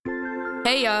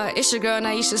Hey y'all, it's your girl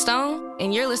Nyeesha Stone,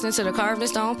 and you're listening to the Carved in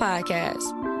Stone podcast,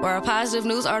 where our positive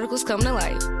news articles come to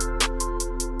life.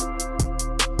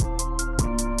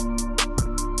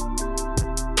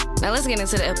 Now let's get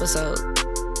into the episode.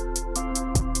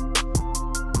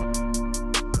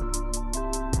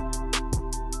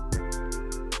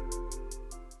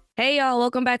 Hey y'all,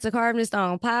 welcome back to Carved in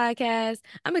Stone podcast.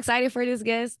 I'm excited for this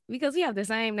guest because we have the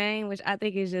same name, which I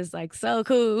think is just like so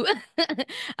cool.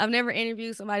 I've never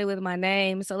interviewed somebody with my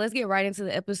name. So let's get right into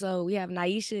the episode. We have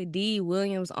Nyeesha D.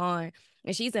 Williams on,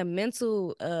 and she's a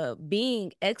mental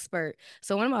being expert.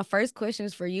 So one of my first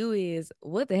questions for you is,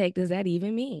 what the heck does that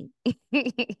even mean?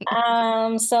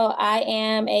 So I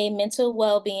am a mental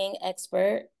well-being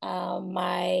expert.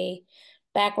 My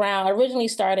background originally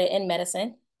started in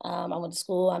medicine. I went to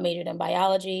school, I majored in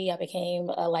biology, I became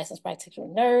a licensed practitioner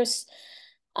nurse.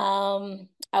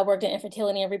 I worked in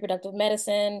infertility and reproductive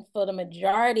medicine for the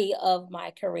majority of my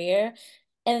career.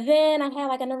 And then I had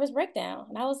like a nervous breakdown.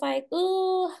 And I was like,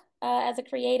 ooh, as a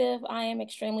creative, I am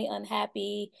extremely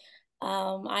unhappy.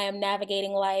 I am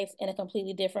navigating life in a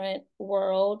completely different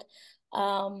world.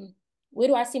 Where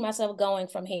do I see myself going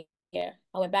from here?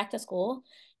 I went back to school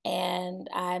and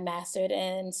I mastered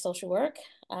in social work.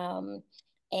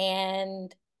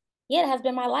 And yeah, it has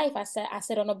been my life. I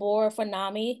sit on a board for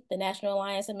NAMI, the National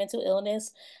Alliance of Mental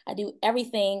Illness. I do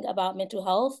everything about mental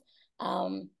health.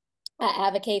 I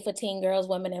advocate for teen girls,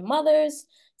 women, and mothers.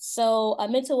 So a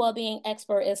mental well-being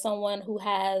expert is someone who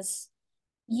has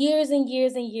years and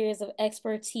years and years of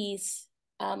expertise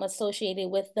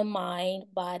associated with the mind,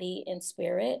 body, and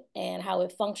spirit, and how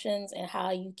it functions and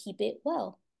how you keep it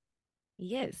well.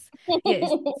 Yes.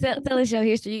 Yes. Tell us your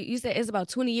history. You said it's about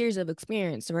 20 years of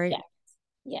experience, right?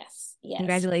 Yes.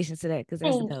 Congratulations to that, because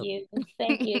that's dope.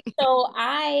 Thank you. So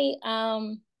I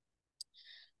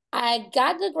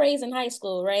got good grades in high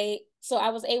school, right? So I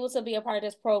was able to be a part of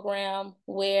this program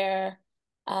where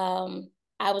I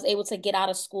was able to get out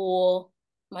of school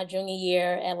my junior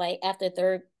year at like after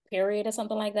third period or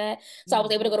something like that. So I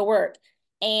was able to go to work.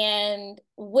 And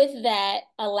with that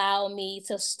allowed me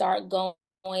to start going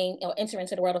or enter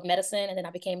into the world of medicine. And then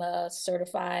I became a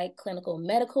certified clinical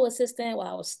medical assistant while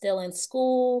I was still in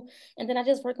school. And then I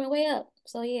just worked my way up.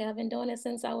 So yeah, I've been doing it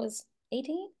since I was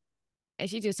 18. And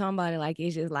she just talking about it like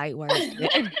it's just light work.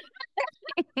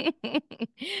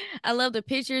 I love the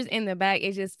pictures in the back.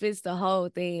 It just fits the whole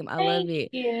theme. I love it.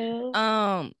 Thank you.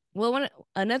 Well,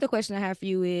 another question I have for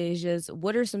you is just,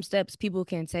 what are some steps people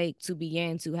can take to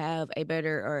begin to have a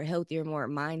better or healthier, more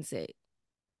mindset?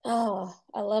 Oh,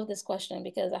 I love this question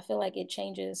because I feel like it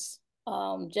changes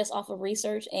just off of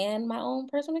research and my own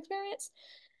personal experience.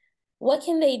 What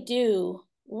can they do?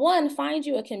 One, find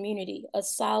you a community, a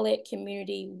solid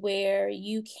community where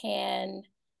you can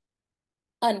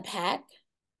unpack,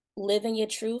 live in your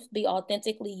truth, be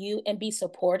authentically you, and be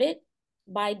supported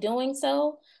by doing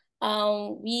so.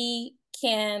 We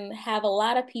can have a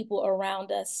lot of people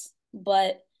around us,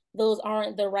 but those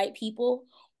aren't the right people.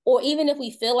 Or even if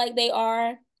we feel like they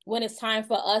are, when it's time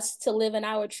for us to live in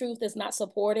our truth, it's not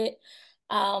supported.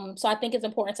 So I think it's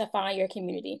important to find your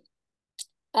community.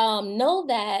 Know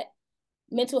that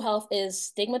mental health is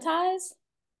stigmatized.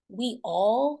 We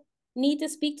all need to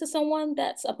speak to someone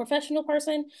that's a professional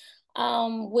person,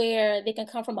 where they can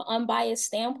come from an unbiased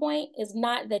standpoint. It's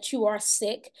not that you are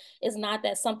sick. It's not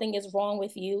that something is wrong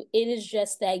with you. It is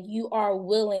just that you are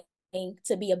willing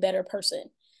to be a better person.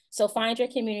 So find your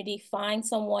community, find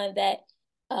someone that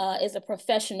is a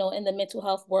professional in the mental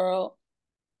health world.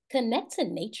 Connect to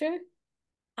nature.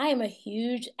 I am a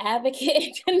huge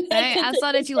advocate. I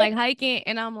saw that you like hiking,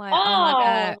 and I'm like, oh my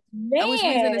God. Oh I wish we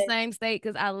was in the man. same state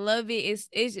because I love it. It's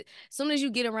just, as soon as you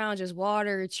get around just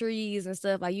water, trees, and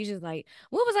stuff, like you just like,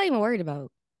 what was I even worried about?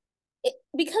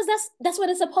 Because that's what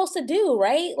it's supposed to do,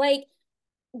 right? Like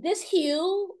this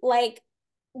hue, like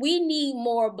we need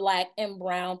more black and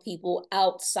brown people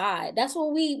outside. That's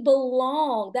where we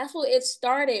belong. That's where it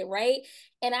started, right?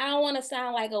 And I don't want to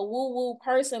sound like a woo-woo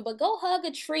person, but go hug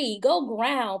a tree, go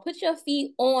ground, put your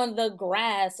feet on the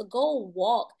grass, go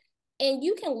walk. And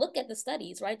you can look at the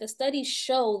studies, right? The studies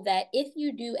show that if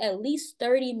you do at least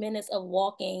 30 minutes of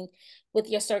walking with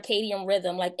your circadian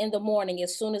rhythm, like in the morning,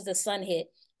 as soon as the sun hit,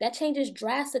 that changes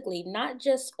drastically, not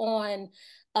just on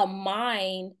a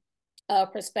mind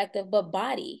perspective, but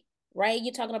body, right?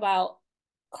 You're talking about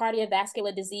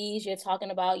cardiovascular disease, you're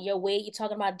talking about your weight, you're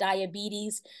talking about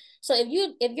diabetes. So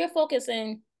if you're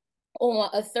focusing on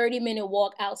a 30-minute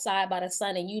walk outside by the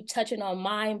sun and you touching on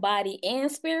mind, body, and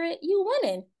spirit, you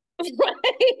winning.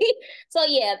 Right? So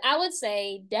yeah, I would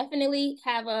say definitely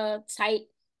have a tight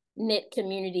knit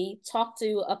community, talk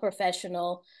to a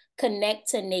professional, connect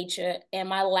to nature. And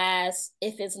my last,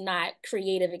 if it's not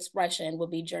creative expression,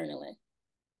 would be journaling.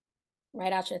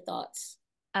 Write out your thoughts.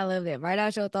 I love that. Write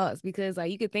out your thoughts because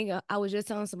like you could think I was just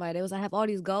telling somebody that was I have all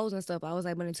these goals and stuff. I was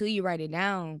like, but until you write it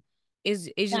down, it's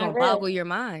just Not gonna real. boggle your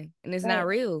mind and it's not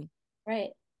Right. real. Right.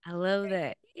 I love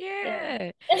that.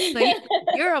 Yeah. Yeah. So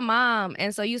you're a mom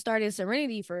and so you started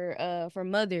Serenity for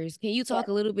mothers. Can you Yeah. talk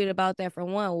a little bit about that for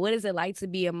one? What is it like to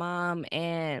be a mom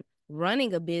and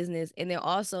running a business and then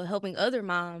also helping other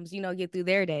moms, get through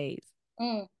their days?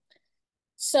 Mm.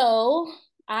 So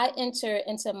I entered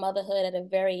into motherhood at a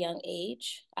very young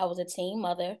age. I was a teen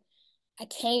mother. I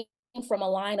came from a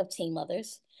line of teen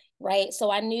mothers, right?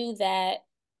 So I knew that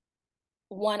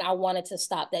one, I wanted to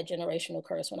stop that generational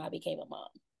curse when I became a mom,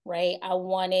 right? I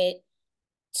wanted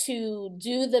to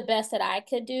do the best that I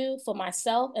could do for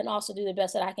myself and also do the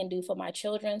best that I can do for my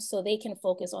children so they can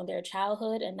focus on their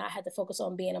childhood and not have to focus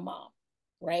on being a mom,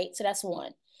 right? So that's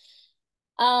one.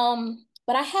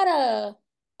 But I had a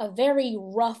very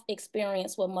rough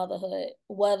experience with motherhood,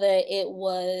 whether it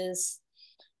was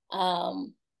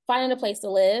finding a place to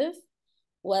live,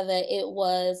 whether it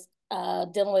was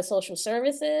dealing with social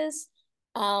services,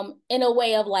 in a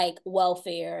way of like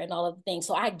welfare and all of the things.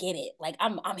 So I get it. Like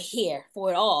I'm here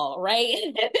for it all, right?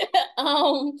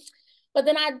 um, but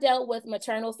then I dealt with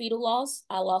maternal fetal loss.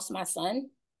 I lost my son,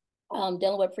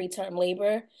 dealing with preterm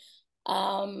labor.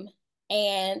 Um,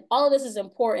 and all of this is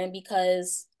important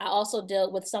because I also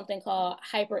dealt with something called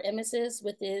hyperemesis,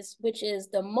 which is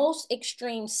the most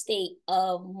extreme state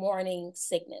of morning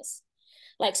sickness.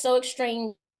 Like so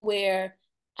extreme where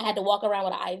I had to walk around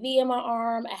with an IV in my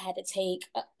arm. I had to take,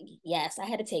 yes, I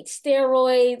had to take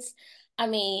steroids. I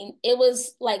mean, it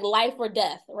was like life or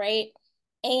death, right?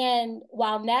 And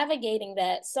while navigating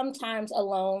that, sometimes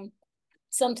alone,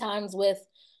 sometimes with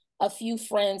a few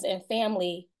friends and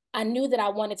family, I knew that I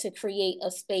wanted to create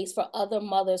a space for other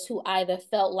mothers who either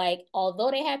felt like, although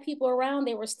they had people around,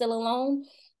 they were still alone,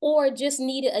 or just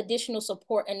needed additional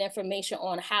support and information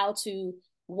on how to,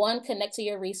 one, connect to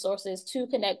your resources, two,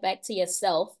 connect back to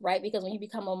yourself, right? Because when you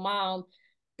become a mom,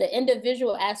 the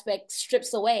individual aspect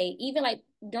strips away, even like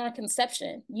during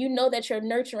conception. You know that you're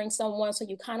nurturing someone, so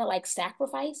you kind of like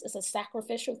sacrifice. It's a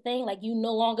sacrificial thing. Like you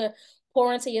no longer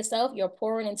pour into yourself, you're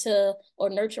pouring into or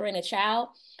nurturing a child.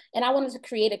 And I wanted to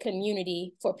create a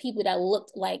community for people that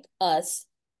looked like us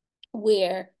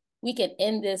where we can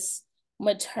end this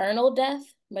maternal death,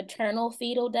 maternal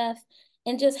fetal death,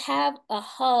 and just have a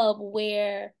hub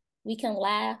where we can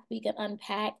laugh, we can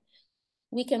unpack,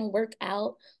 we can work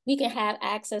out, we can have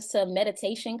access to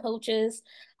meditation coaches.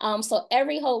 So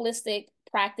every holistic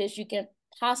practice you can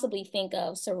possibly think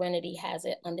of, Serenity has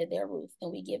it under their roof,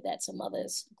 and we give that to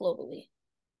mothers globally.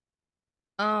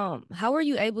 How were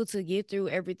you able to get through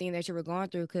everything that you were going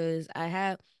through? Because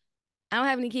I don't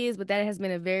have any kids, but that has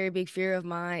been a very big fear of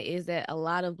mine is that a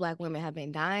lot of Black women have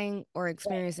been dying or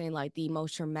experiencing like the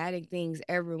most traumatic things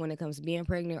ever when it comes to being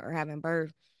pregnant or having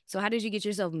birth. So how did you get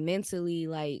yourself mentally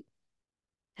like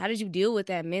how did you deal with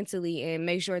that mentally and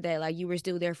make sure that like you were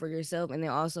still there for yourself and then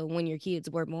also when your kids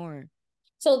were born?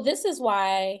 So this is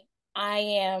why I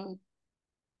am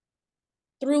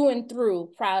through and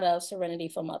through proud of Serenity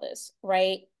for Mothers,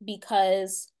 right?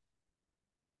 Because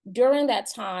during that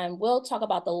time, we'll talk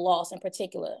about the loss in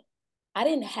particular. I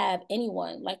didn't have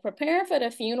anyone like preparing for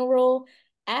the funeral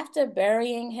after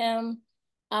burying him.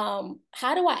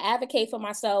 How do I advocate for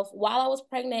myself while I was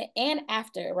pregnant and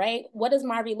after, right? What is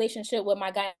my relationship with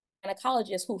my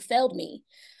gynecologist who failed me?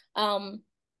 Um,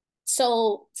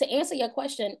 so to answer your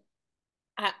question,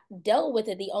 I dealt with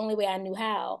it the only way I knew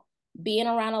how, being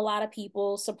around a lot of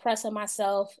people, suppressing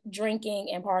myself, drinking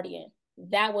and partying.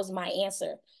 That was my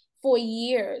answer for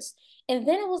years. And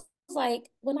then it was like,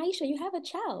 well, Nyeesha, you have a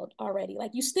child already.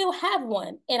 Like you still have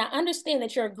one. And I understand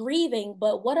that you're grieving,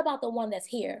 but what about the one that's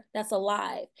here, that's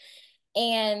alive?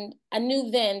 And I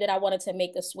knew then that I wanted to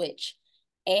make a switch.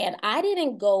 And I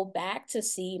didn't go back to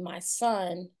see my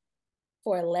son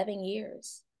for 11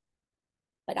 years.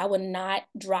 Like I would not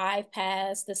drive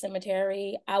past the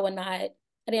cemetery. I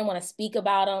didn't want to speak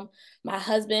about him. My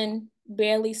husband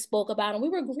barely spoke about him. We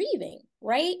were grieving,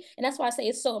 right? And that's why I say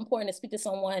it's so important to speak to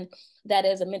someone that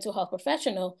is a mental health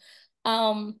professional.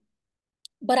 Um,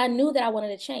 but I knew that I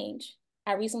wanted to change.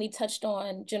 I recently touched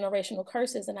on generational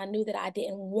curses, and I knew that I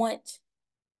didn't want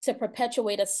to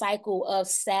perpetuate a cycle of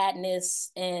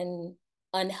sadness and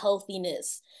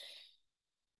unhealthiness.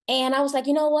 And I was like,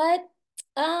 you know what?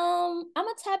 I'm gonna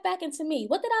tap back into me.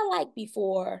 What did I like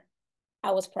before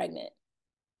I was pregnant?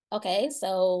 Okay,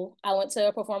 so I went to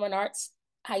a performing arts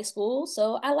high school,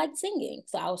 so I liked singing.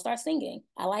 So I would start singing.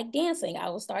 I like dancing. I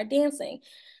would start dancing.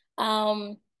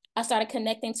 Um, I started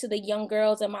connecting to the young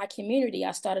girls in my community.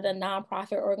 I started a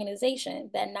nonprofit organization.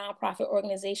 That nonprofit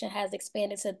organization has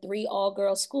expanded to 3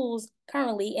 all-girls schools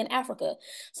currently in Africa.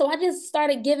 So I just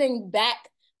started giving back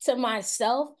to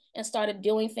myself and started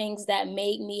doing things that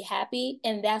made me happy.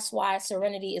 And that's why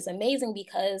Serenity is amazing,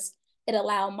 because it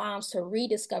allowed moms to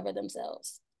rediscover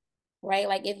themselves, right?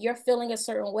 Like if you're feeling a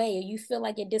certain way or you feel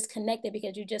like you're disconnected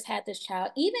because you just had this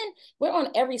child, even we're on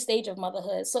every stage of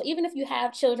motherhood. So even if you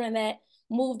have children that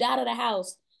moved out of the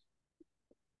house,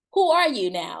 who are you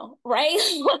now, right?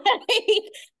 Like,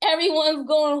 everyone's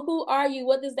going, who are you?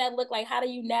 What does that look like? How do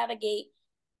you navigate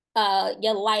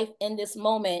your life in this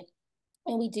moment?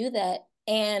 And we do that.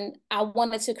 And I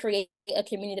wanted to create a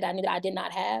community that I knew that I did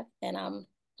not have. And I'm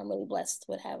really blessed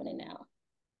with having it now.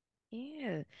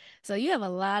 Yeah. So you have a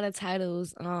lot of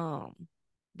titles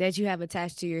that you have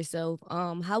attached to yourself.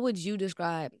 How would you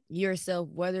describe yourself,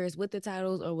 whether it's with the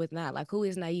titles or with not? Like, who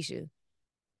is Nyeesha?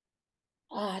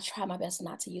 I try my best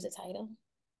not to use a title,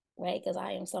 right? Because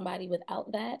I am somebody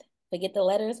without that. Forget the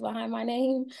letters behind my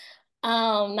name.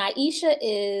 Nyeesha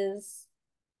is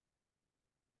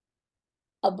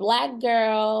a Black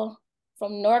girl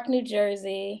from Newark, New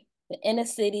Jersey, the inner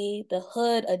city, the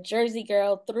hood, a Jersey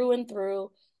girl through and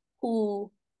through,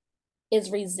 who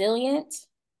is resilient,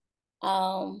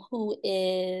 who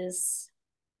is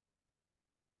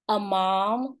a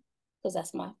mom, because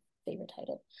that's my favorite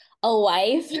title, a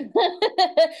wife.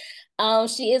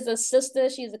 She is a sister.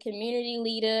 She's a community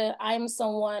leader. I'm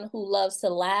someone who loves to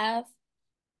laugh.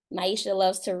 Nyeesha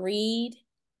loves to read.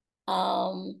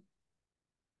 Um,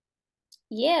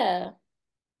 yeah,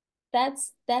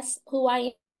 that's who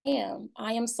I am.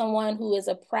 I am someone who is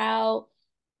a proud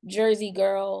Jersey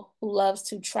girl who loves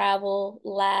to travel,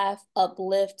 laugh,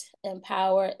 uplift,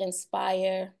 empower,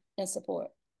 inspire, and support.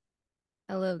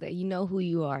 I love that. You know who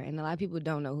you are, and a lot of people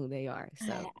don't know who they are.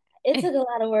 So It took a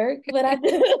lot of work, but I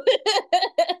do.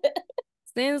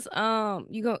 since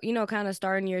you know kind of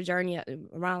starting your journey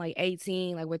around like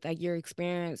 18, like with like your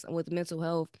experience with mental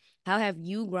health, how have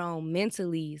you grown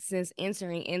mentally since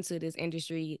entering into this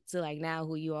industry to like now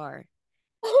who you are?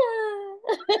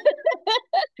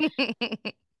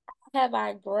 Have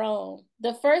I grown?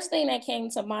 The first thing that came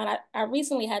to mind, I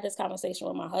recently had this conversation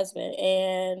with my husband,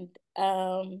 and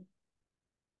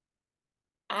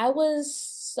I was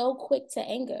so quick to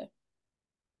anger.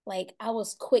 Like I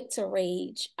was quick to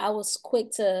rage. I was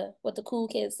quick to, what the cool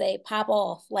kids say, pop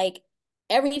off. Like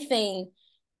everything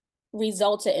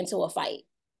resulted into a fight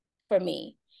for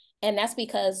me. And that's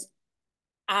because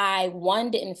I,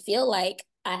 one, didn't feel like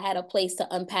I had a place to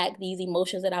unpack these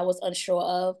emotions that I was unsure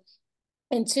of.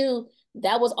 And two,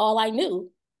 that was all I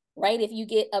knew, right? If you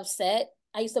get upset,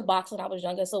 I used to box when I was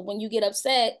younger. So when you get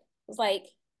upset, it's like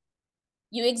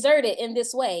you exert it in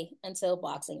this way until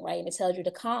boxing, right? And it tells you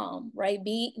to calm, right?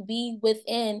 Be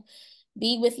within,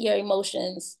 be with your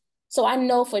emotions. So I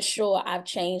know for sure I've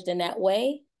changed in that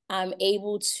way. I'm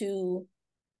able to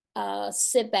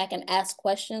sit back and ask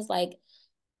questions like,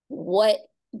 what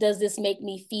does this make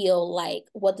me feel like?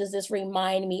 What does this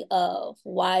remind me of?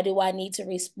 Why do I need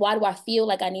to why do I feel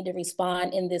like I need to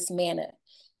respond in this manner?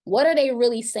 What are they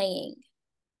really saying?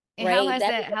 And Right?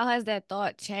 That how has that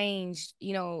thought changed,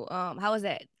 how has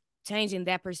that changing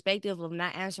that perspective of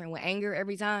not answering with anger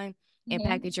every time Mhm.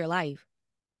 impacted your life?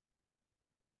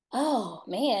 Oh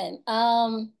man.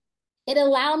 It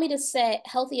allowed me to set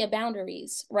healthier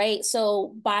boundaries, right?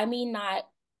 So by me not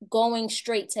going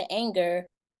straight to anger,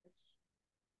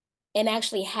 and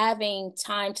actually having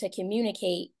time to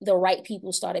communicate, the right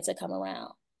people started to come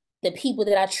around. The people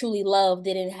that I truly love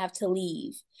didn't have to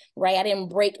leave, right? I didn't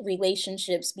break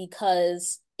relationships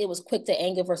because it was quick to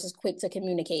anger versus quick to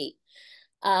communicate.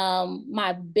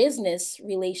 My business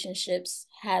relationships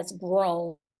has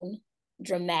grown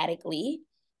dramatically.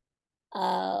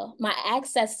 My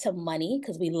access to money,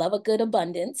 because we love a good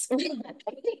abundance,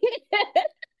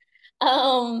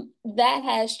 that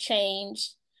has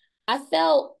changed. I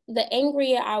felt the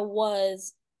angrier I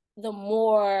was, the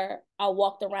more I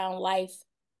walked around life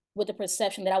with the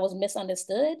perception that I was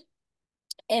misunderstood.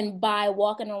 And by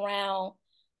walking around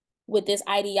with this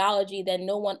ideology that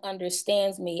no one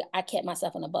understands me, I kept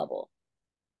myself in a bubble.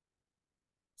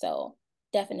 So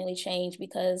definitely changed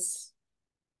because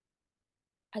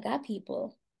I got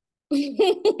people. And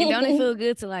don't it And feel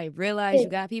good to like realize you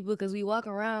got people? Because we walk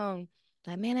around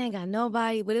like, man, I ain't got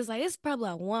nobody, but it's like it's probably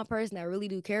like one person that really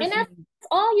do care for that's you.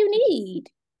 all you need.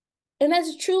 And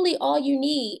that's truly all you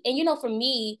need. And for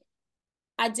me,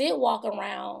 I did walk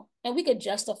around, and we could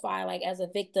justify, like, as a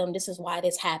victim, this is why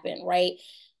this happened, right?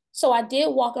 So I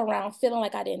did walk around feeling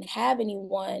like I didn't have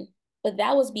anyone, but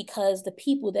that was because the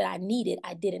people that I needed,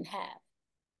 I didn't have.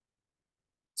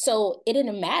 So it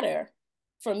didn't matter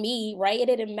for me, right? It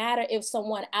didn't matter if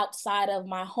someone outside of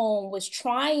my home was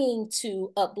trying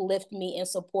to uplift me and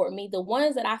support me. The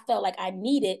ones that I felt like I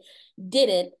needed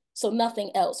didn't. So nothing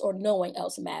else or no one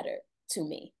else mattered to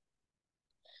me.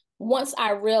 Once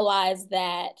I realized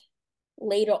that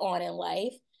later on in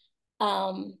life,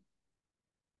 um,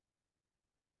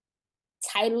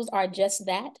 titles are just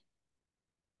that.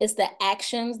 It's the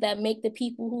actions that make the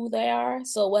people who they are.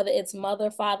 So whether it's mother,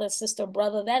 father, sister,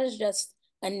 brother, that is just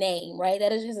a name, right?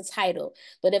 That is just a title.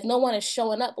 But if no one is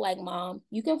showing up like mom,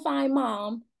 you can find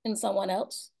mom in someone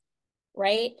else,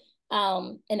 right?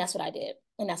 And that's what I did.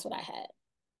 And that's what I had.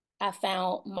 I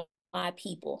found my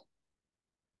people.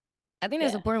 I think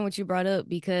that's Yeah. important what you brought up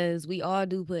because we all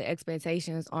do put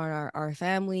expectations on our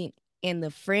family and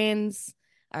the friends,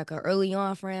 like our early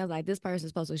on friends. Like this person's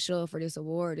supposed to show up for this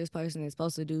award. This person is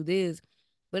supposed to do this.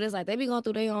 But it's like they be going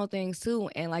through their own things too.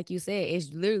 And like you said,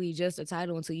 it's literally just a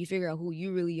title until you figure out who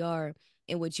you really are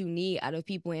and what you need out of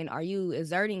people. And are you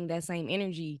exerting that same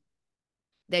energy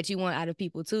that you want out of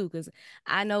people too? Because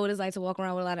I know what it's like to walk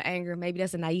around with a lot of anger. Maybe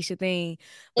that's a Nyeesha thing,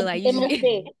 but like you It just must be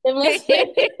be. It must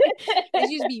be. because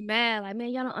you just be mad, like, man,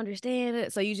 y'all don't understand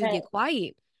it. So you just Right. get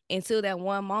quiet until that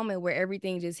one moment where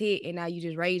everything just hit and now you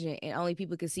just raging and only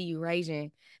people can see you raging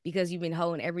because you've been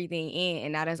holding everything in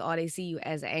and now that's all they see you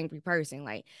as an angry person.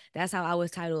 Like that's how I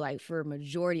was titled like for a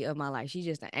majority of my life. She's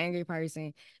just an angry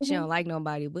person. She Mm-hmm. don't like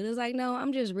nobody. But it's like, no,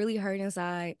 I'm just really hurt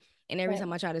inside. And every Right.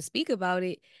 time I try to speak about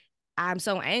it, I'm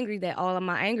so angry that all of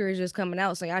my anger is just coming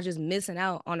out. So y'all just missing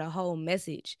out on the whole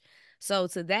message. So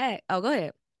to that, oh, go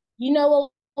ahead. You know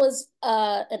what was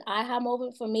an aha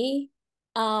moment for me?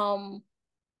 Um,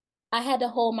 I had to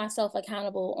hold myself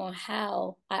accountable on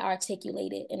how I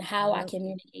articulated and how I Yep.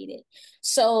 communicated.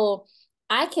 So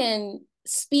I can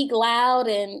speak loud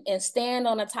and stand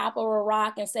on the top of a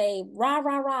rock and say, rah,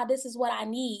 rah, rah, this is what I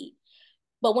need.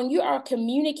 But when you are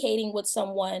communicating with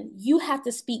someone, you have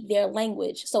to speak their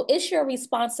language. So it's your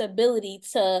responsibility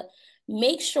to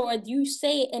make sure you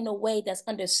say it in a way that's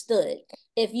understood.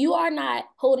 If you are not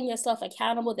holding yourself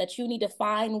accountable that you need to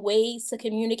find ways to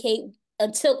communicate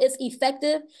until it's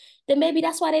effective, then maybe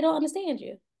that's why they don't understand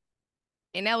you.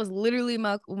 And that was literally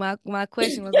my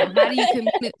question was like, how do you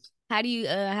communicate? How do you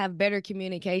have better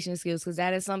communication skills? Because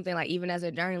that is something like even as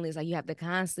a journalist, like you have to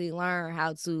constantly learn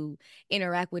how to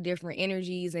interact with different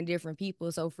energies and different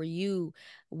people. So for you,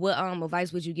 what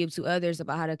advice would you give to others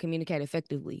about how to communicate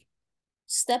effectively?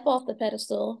 Step off the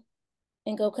pedestal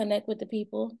and go connect with the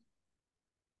people,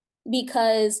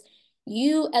 because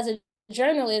you as a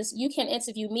journalist, you can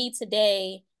interview me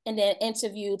today and then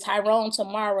interview Tyrone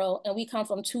tomorrow, and we come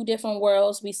from two different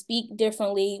worlds. We speak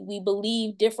differently. We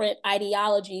believe different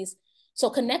ideologies. So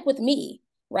connect with me,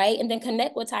 right? And then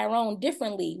connect with Tyrone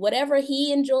differently. Whatever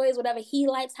he enjoys, whatever he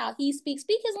likes, how he speaks,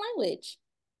 speak his language,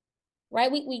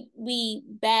 right? We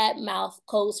bad mouth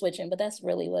code switching, but that's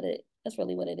really what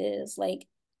it is. Like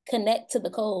connect to the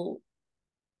code,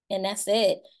 and that's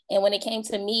it. And when it came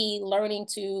to me learning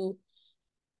to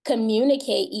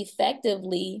communicate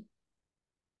effectively,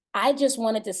 I just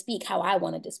wanted to speak how I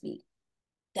wanted to speak.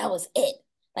 That was it.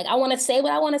 Like, I want to say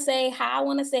what I want to say, how I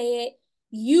want to say it.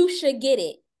 You should get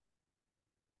it.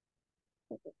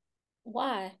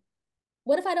 Why?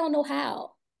 What if I don't know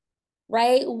how?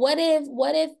 Right? What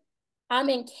if I'm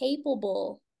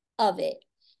incapable of it?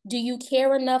 Do you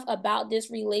care enough about this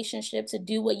relationship to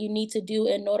do what you need to do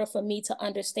in order for me to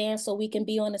understand so we can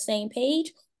be on the same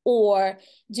page? Or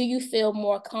do you feel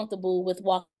more comfortable with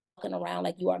walking around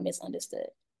like you are misunderstood?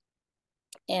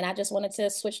 And I just wanted to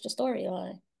switch the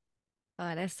storyline.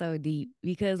 Oh, that's so deep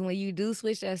because when you do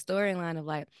switch that storyline of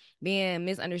like being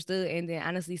misunderstood and then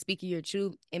honestly speaking your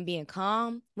truth and being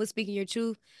calm with speaking your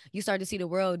truth, you start to see the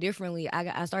world differently.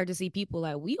 I start to see people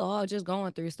like we all just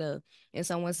going through stuff. And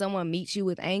so when someone meets you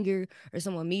with anger or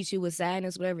someone meets you with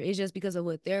sadness, whatever, it's just because of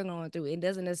what they're going through. It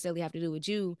doesn't necessarily have to do with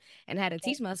you. And I had to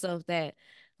teach myself that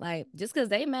like just because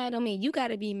they mad on me, you got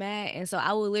to be mad. And so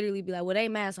I would literally be like, well, they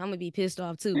mad, so I'm gonna be pissed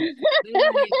off too. But it's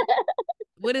like,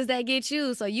 what does that get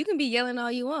you? So you can be yelling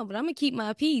all you want, but I'm gonna keep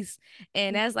my peace.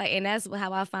 And that's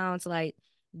how I found to like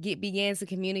get begin to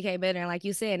communicate better. And like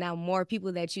you said, now more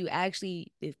people that you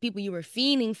actually the people you were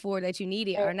fiending for that you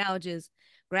needed are now just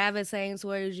gravitating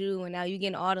towards you and now you're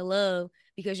getting all the love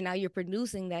because now you're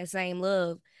producing that same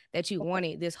love that you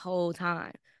wanted this whole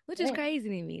time. Which is Right. crazy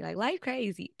to me. Like life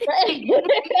crazy. Right.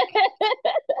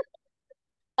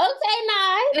 Okay,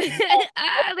 nice.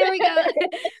 There we go.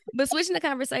 But switching the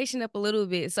conversation up a little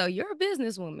bit. So you're a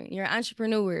businesswoman, you're an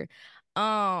entrepreneur.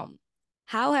 Um,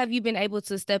 how have you been able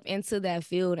to step into that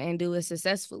field and do it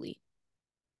successfully?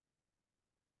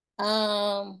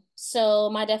 So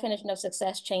my definition of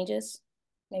success changes,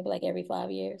 maybe like every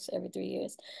 5 years, every 3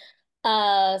 years.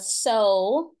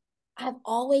 So I've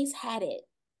always had it.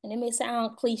 And it may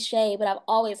sound cliche, but I've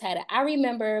always had it. I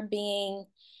remember being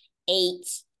 8,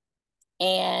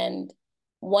 and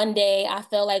one day I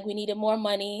felt like we needed more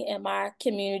money in my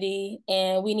community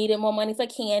and we needed more money for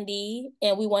candy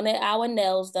and we wanted our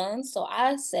nails done. So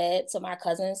I said to my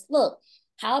cousins, look,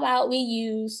 how about we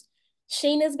use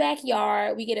Sheena's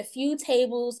backyard? We get a few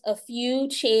tables, a few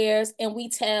chairs, and we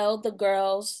tell the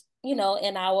girls, in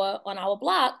our on our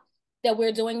block that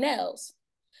we're doing nails.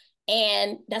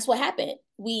 And that's what happened.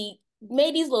 We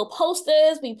made these little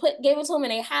posters, gave it to them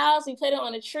in a house, we put it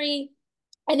on a tree.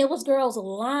 And it was girls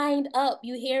lined up,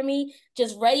 you hear me,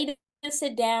 just ready to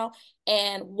sit down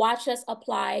and watch us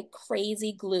apply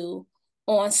crazy glue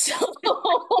on some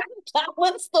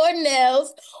dollar store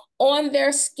nails on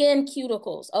their skin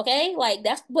cuticles. Okay. Like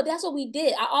that's what we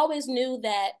did.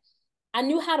 I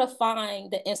knew how to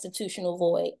find the institutional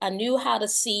void. I knew how to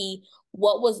see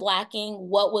what was lacking,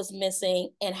 what was missing,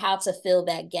 and how to fill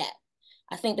that gap.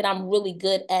 I think that I'm really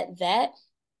good at that.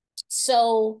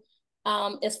 So,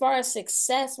 as far as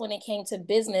success when it came to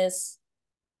business,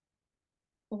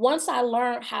 once I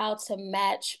learned how to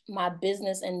match my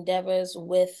business endeavors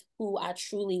with who I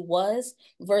truly was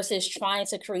versus trying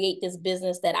to create this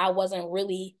business that I wasn't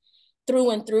really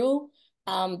through and through,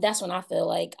 that's when I feel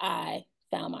like I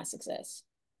found my success.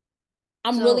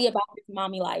 I'm So really about this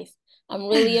mommy life. I'm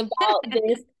really about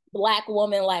this Black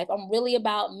woman life. I'm really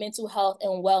about mental health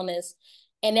and wellness.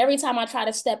 And every time I try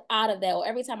to step out of that, or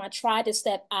every time I tried to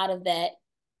step out of that,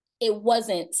 it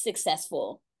wasn't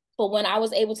successful. But when I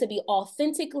was able to be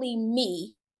authentically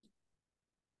me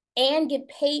and get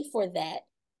paid for that,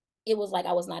 it was like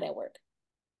I was not at work.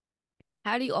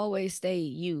 how do you always stay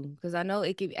you? Because I know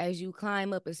it could, as you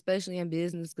climb up, especially in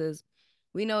business, because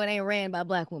we know it ain't ran by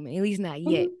Black women, at least not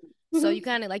yet. So you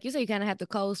kind of, like you said, you kind of have to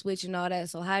code switch and all that.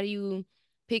 So how do you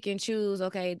pick and choose?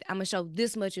 Okay, I'm gonna show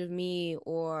this much of me,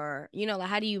 or like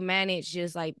how do you manage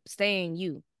just like staying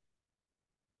you?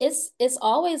 It's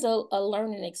always a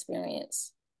learning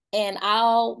experience. And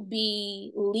I'll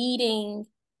be leading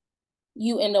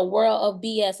you in the world of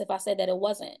BS if I said that it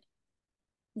wasn't.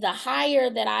 The higher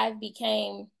that I've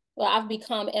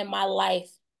become in my life,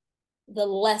 the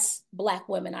less Black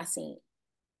women I seen.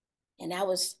 And that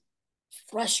was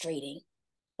frustrating.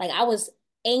 Like I was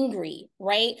angry,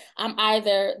 right? I'm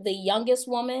either the youngest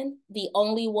woman, the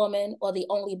only woman, or the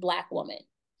only Black woman.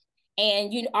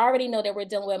 And you already know that we're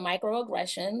dealing with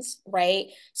microaggressions, right?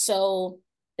 So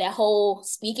that whole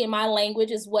speaking my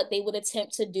language is what they would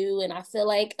attempt to do. And I feel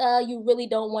like, you really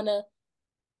don't want to,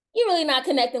 you're really not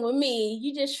connecting with me.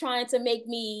 You're just trying to make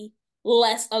me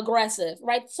less aggressive,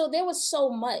 right? So there was so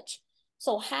much.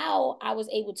 So how I was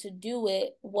able to do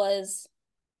it was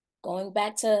going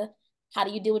back to how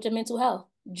do you deal with your mental health?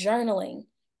 Journaling,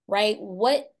 right?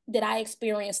 What did I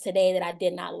experience today that I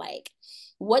did not like?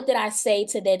 What did I say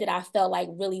today that I felt like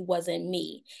really wasn't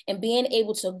me? And being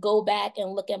able to go back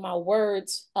and look at my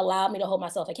words allowed me to hold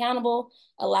myself accountable,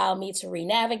 allowed me to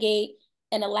re-navigate,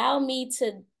 and allowed me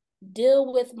to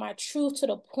deal with my truth to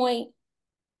the point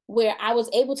where I was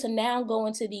able to now go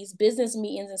into these business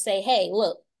meetings and say, hey,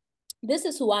 look, this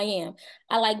is who I am.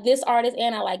 I like this artist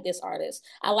and I like this artist.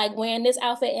 I like wearing this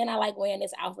outfit and I like wearing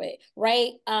this outfit,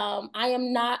 right? I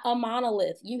am not a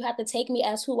monolith. You have to take me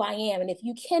as who I am. And if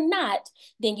you cannot,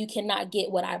 then you cannot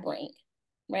get what I bring,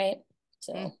 right? Mm.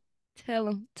 So. Tell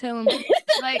them.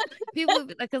 Like people,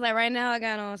 because like right now I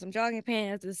got on some jogging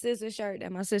pants, a sister shirt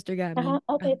that my sister got me.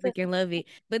 I Okay, freaking love it.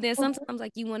 But then mhm. sometimes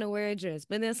like you want to wear a dress,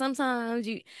 but then sometimes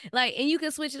you like, and you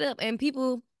can switch it up, and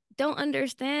people don't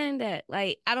understand that.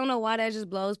 Like I don't know why that just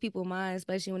blows people's mind,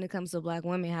 especially when it comes to Black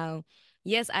women. How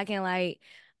yes, I can like,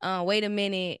 wait a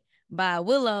minute by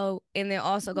Willow, and then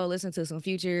also go listen to some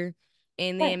Future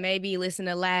and Right, then maybe listen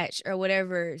to Latch or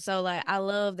whatever. So like I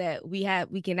love that we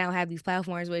can now have these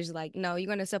platforms where it's like, no, you're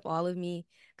gonna accept all of me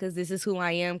because this is who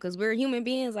I am. Because we're human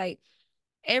beings. Like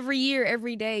every year,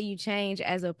 every day, you change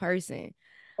as a person.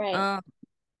 right. Um,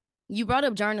 you brought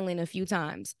up journaling a few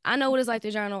times. I know what it's like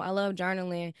to journal. I love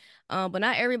journaling. But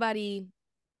not everybody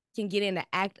can get in the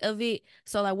act of it.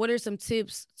 So like what are some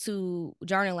tips to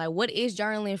journal? Like what is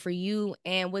journaling for you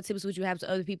and what tips would you have to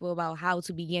other people about how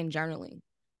to begin journaling?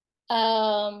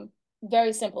 Um,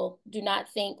 Very simple. Do not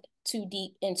think too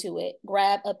deep into it.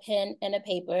 Grab a pen and a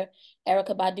paper.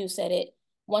 Erica Badu said it.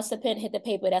 Once the pen hit the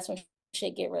paper, that's when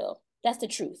shit get real. That's the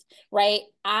truth, right?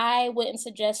 I wouldn't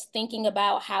suggest thinking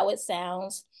about how it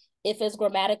sounds, if it's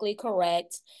grammatically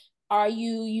correct. Are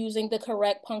you using the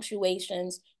correct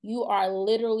punctuations? You are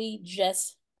literally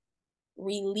just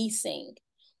releasing.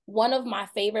 one of my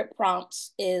favorite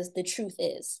prompts is the truth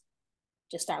is.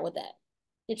 Just start with that.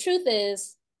 The truth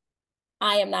is,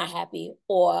 I am not happy,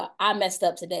 or I messed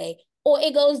up today, or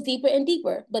it goes deeper and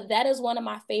deeper. But that is one of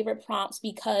my favorite prompts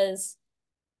because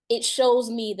it shows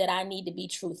me that I need to be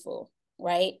truthful,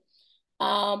 right?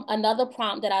 Another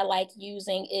prompt that I like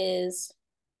using is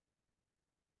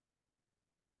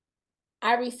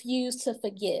I refuse to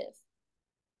forgive.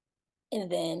 And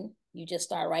then you just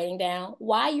start writing down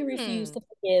why you refuse to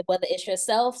forgive, whether it's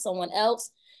yourself, someone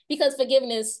else, because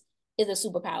forgiveness is a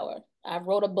superpower. I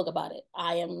wrote a book about it.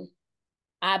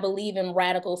 I believe in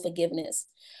radical forgiveness.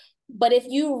 But if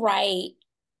you write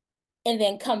and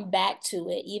then come back to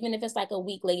it, even if it's like a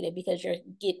week later, because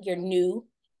you're new,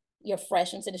 you're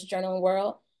fresh into this journaling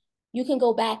world, you can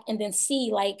go back and then see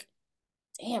like,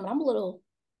 damn,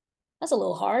 that's a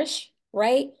little harsh,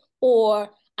 right? Or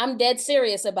I'm dead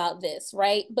serious about this,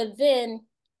 right? But then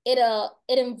it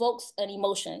invokes an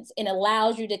emotions and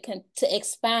allows you to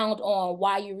expound on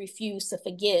why you refuse to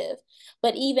forgive.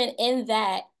 But even in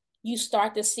that, you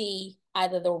start to see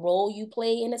either the role you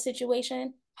play in a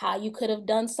situation, how you could have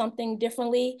done something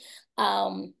differently,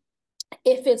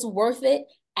 if it's worth it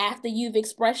after you've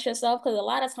expressed yourself. Because a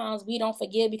lot of times we don't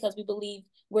forgive because we believe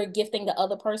we're gifting the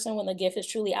other person when the gift is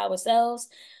truly ourselves.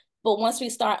 But once we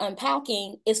start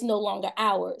unpacking, it's no longer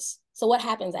ours. So what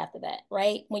happens after that,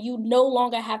 right? When you no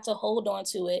longer have to hold on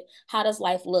to it, how does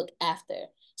life look after?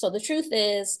 So the truth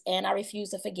is, and I refuse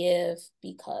to forgive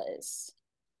because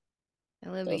I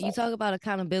love it. those You are. talk about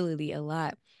accountability a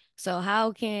lot. So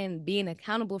how can being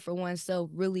accountable for oneself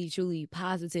really truly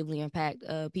positively impact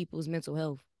people's mental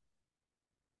health?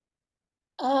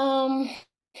 Um,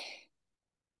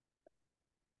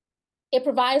 it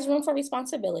provides room for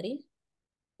responsibility,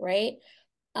 right?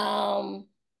 Um,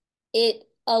 it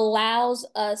allows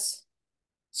us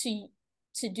to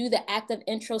do the act of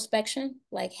introspection,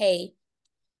 like, hey,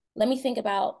 let me think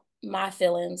about my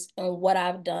feelings and what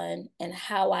I've done and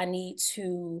how I need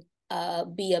to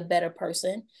be a better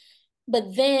person.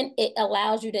 But then it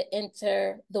allows you to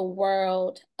enter the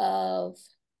world of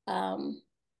um,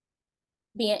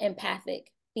 being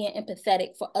empathic, being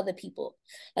empathetic for other people.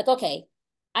 Like, okay,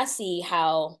 I see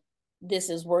how this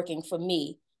is working for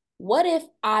me. What if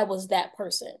I was that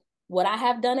person? Would I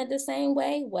have done it the same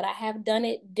way? Would I have done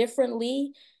it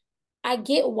differently? I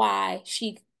get why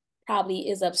she probably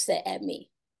is upset at me.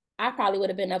 I probably would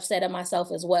have been upset at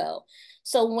myself as well.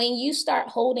 So when you start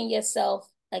holding yourself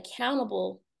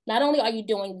accountable, not only are you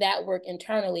doing that work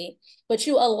internally, but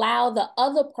you allow the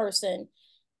other person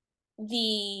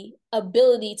the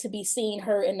ability to be seen,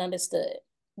 heard, and understood.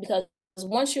 Because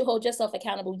once you hold yourself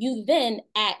accountable, you then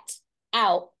act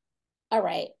out. All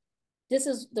right, this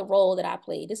is the role that I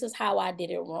played. This is how I did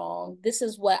it wrong. This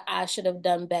is what I should have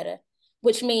done better,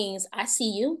 which means I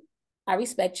see you, I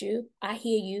respect you, I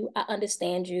hear you, I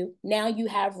understand you. Now you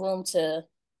have room to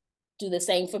do the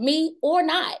same for me or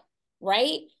not,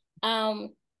 right?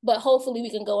 Um, but hopefully we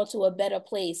can go into a better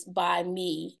place by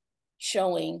me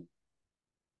showing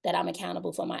that I'm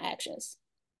accountable for my actions.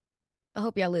 I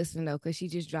hope y'all listen though, because she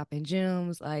just dropping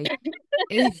gems. Like,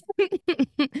 I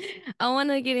want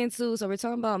to get into. So we're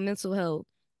talking about mental health.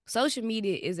 Social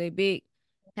media is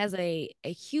has a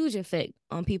huge effect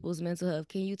on people's mental health.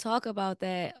 Can you talk about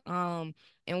that? And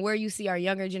where you see our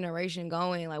younger generation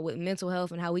going, like with mental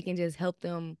health, and how we can just help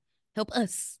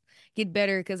us get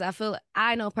better. Because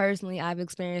I know personally, I've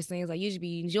experienced things like you should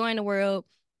be enjoying the world,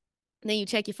 then you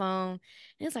check your phone,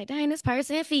 and it's like, dang, this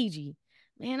person in Fiji.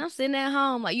 Man, I'm sitting at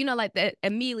home. Like, like that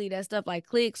immediately that stuff like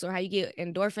clicks or how you get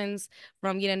endorphins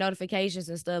from getting notifications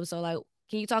and stuff. So like,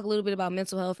 can you talk a little bit about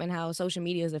mental health and how social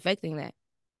media is affecting that?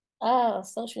 Oh,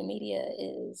 social media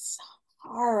is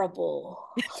horrible.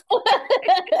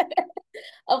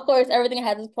 Of course, everything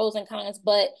has its pros and cons,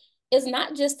 but it's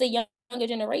not just the younger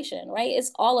generation, right?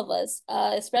 It's all of us,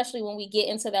 especially when we get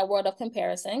into that world of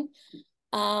comparison.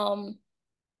 Um,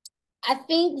 I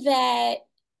think that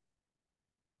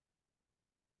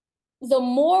the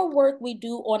more work we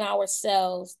do on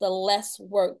ourselves, the less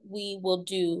work we will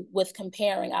do with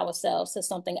comparing ourselves to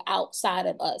something outside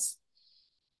of us.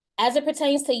 As it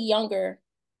pertains to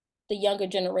the younger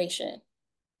generation,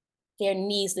 there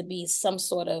needs to be some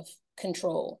sort of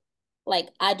control. Like,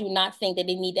 I do not think that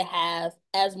they need to have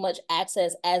as much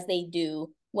access as they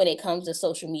do when it comes to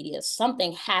social media.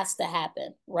 Something has to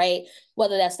happen, right?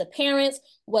 Whether that's the parents,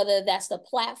 whether that's the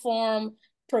platform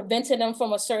preventing them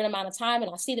from a certain amount of time. And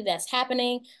I see that that's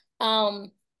happening.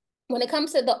 When it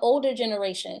comes to the older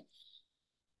generation,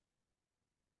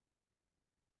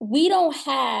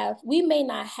 we may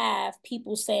not have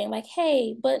people saying like,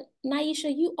 hey, but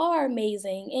Nyeesha, you are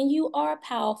amazing and you are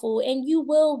powerful and you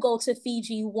will go to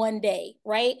Fiji one day,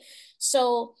 right?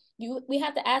 So we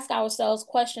have to ask ourselves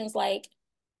questions like,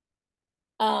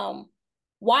 um,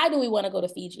 why do we want to go to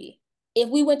Fiji? If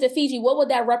we went to Fiji, what would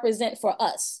that represent for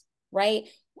us, right?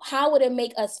 How would it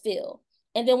make us feel?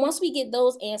 And then once we get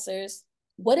those answers,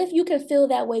 what if you can feel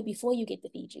that way before you get to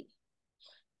Fiji?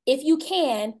 If you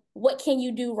can, what can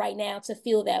you do right now to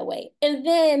feel that way? And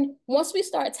then once we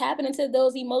start tapping into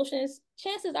those emotions,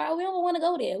 chances are we don't want to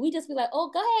go there. We just be like,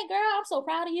 oh, go ahead, girl. I'm so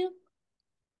proud of you.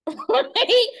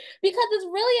 Right? Because it's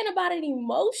really about an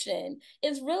emotion.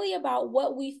 It's really about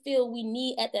what we feel we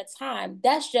need at that time.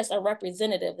 That's just a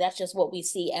representative. That's just what we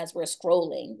see as we're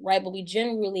scrolling, right? But we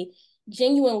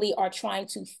genuinely are trying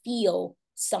to feel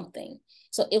something.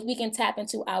 So if we can tap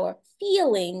into our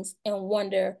feelings and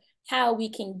wonder how we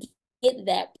can get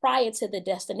that prior to the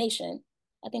destination,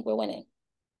 I think we're winning.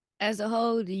 As a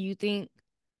whole, do you think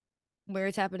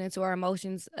we're tapping into our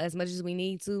emotions as much as we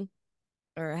need to?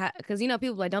 Or because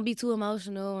people like don't be too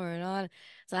emotional or not.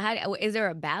 So how is there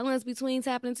a balance between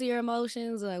tapping into your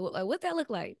emotions? Like what that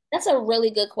look like? That's a really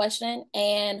good question.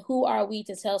 And who are we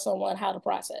to tell someone how to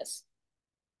process?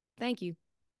 Thank you.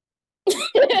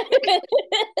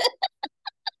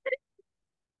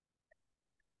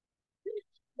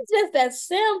 It's just that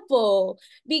simple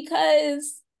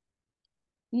because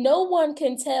no one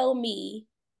can tell me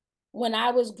when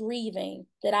I was grieving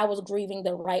that I was grieving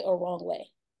the right or wrong way.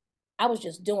 I was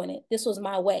just doing it. This was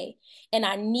my way. And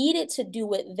I needed to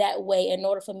do it that way in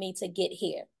order for me to get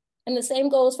here. And the same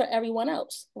goes for everyone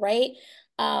else, right?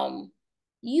 Um,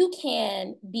 you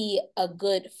can be a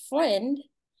good friend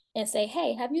and say,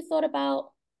 hey, have you thought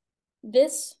about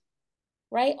this,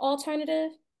 right? Alternative?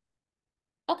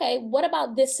 Okay, what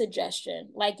about this suggestion?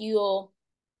 Like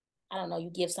I don't know,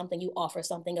 you give something, you offer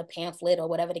something, a pamphlet or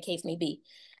whatever the case may be.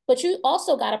 But you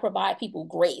also got to provide people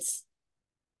grace.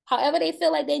 However they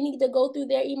feel like they need to go through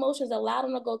their emotions, allow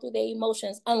them to go through their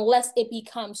emotions unless it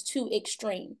becomes too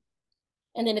extreme.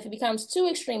 And then if it becomes too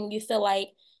extreme, you feel like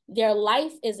their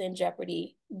life is in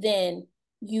jeopardy, then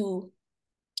you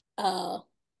uh,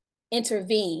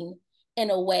 intervene in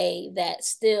a way that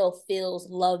still feels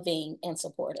loving and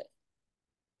supportive.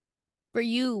 For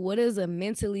you, what does a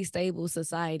mentally stable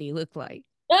society look like?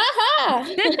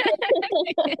 Aha!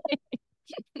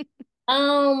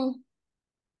 um,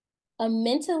 a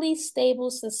mentally stable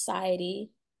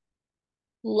society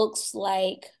looks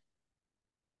like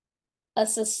a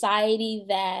society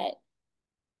that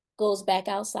goes back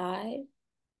outside,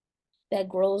 that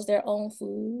grows their own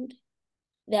food,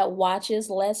 that watches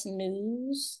less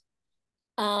news,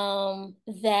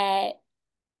 that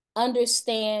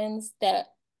understands that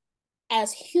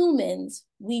as humans,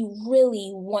 we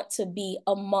really want to be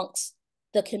amongst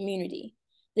the community.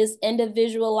 This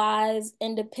individualized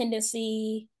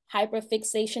independency,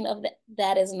 hyperfixation of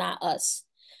that is not us.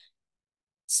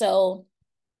 So,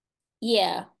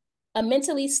 yeah, a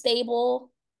mentally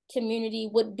stable community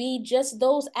would be just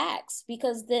those acts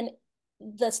because then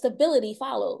the stability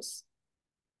follows.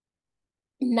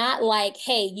 Not like,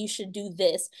 hey, you should do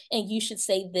this and you should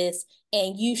say this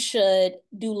and you should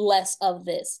do less of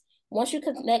this. Once you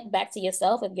connect back to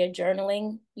yourself, if you're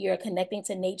journaling, you're connecting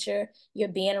to nature, you're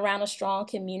being around a strong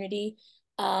community,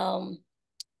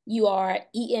 you are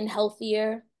eating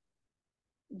healthier,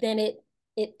 then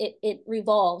it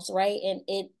revolves, right?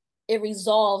 And it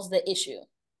resolves the issue.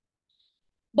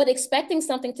 But expecting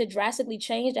something to drastically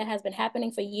change that has been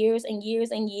happening for years and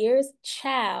years and years,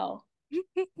 child,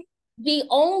 the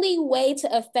only way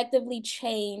to effectively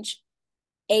change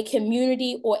a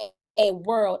community or a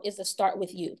world is to start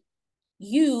with you.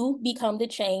 You become the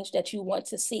change that you want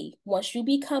to see. Once you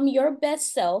become your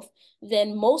best self,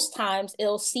 then most times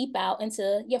it'll seep out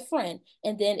into your friend,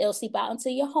 and then it'll seep out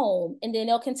into your home, and then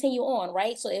it'll continue on,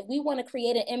 right? So if we want to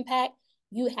create an impact,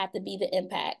 you have to be the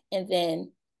impact, and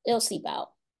then it'll seep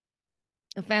out.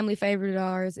 A family favorite of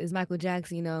ours is Michael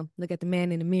Jackson, look at the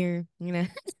man in the mirror.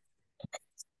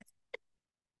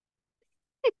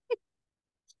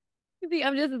 See,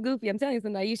 I'm just as goofy. I'm telling you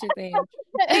some Aisha things.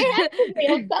 It has to be.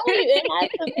 I'm telling you, it has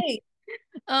to be.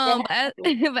 It But has as, to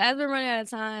be. but as we're running out of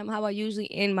time, how I usually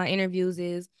end my interviews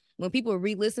is when people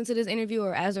re-listen to this interview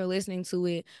or as they're listening to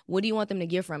it, what do you want them to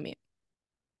get from it?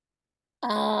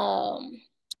 Um,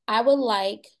 I would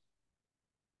like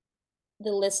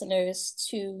the listeners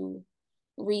to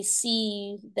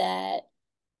receive that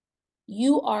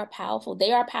you are powerful.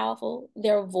 They are powerful.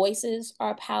 Their voices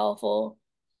are powerful.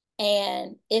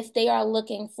 And if they are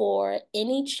looking for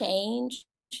any change,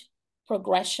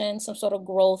 progression, some sort of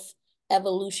growth,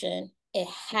 evolution, it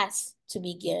has to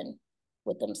begin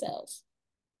with themselves.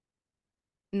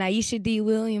 Nyeesha D.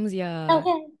 Williams, y'all.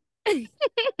 Okay.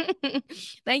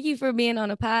 Thank you for being on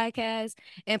the podcast.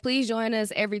 And please join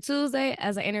us every Tuesday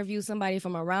as I interview somebody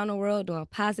from around the world doing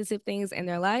positive things in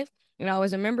their life. And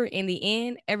always remember, in the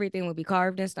end, everything will be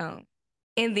carved in stone.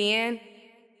 In the end,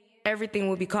 everything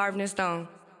will be carved in stone.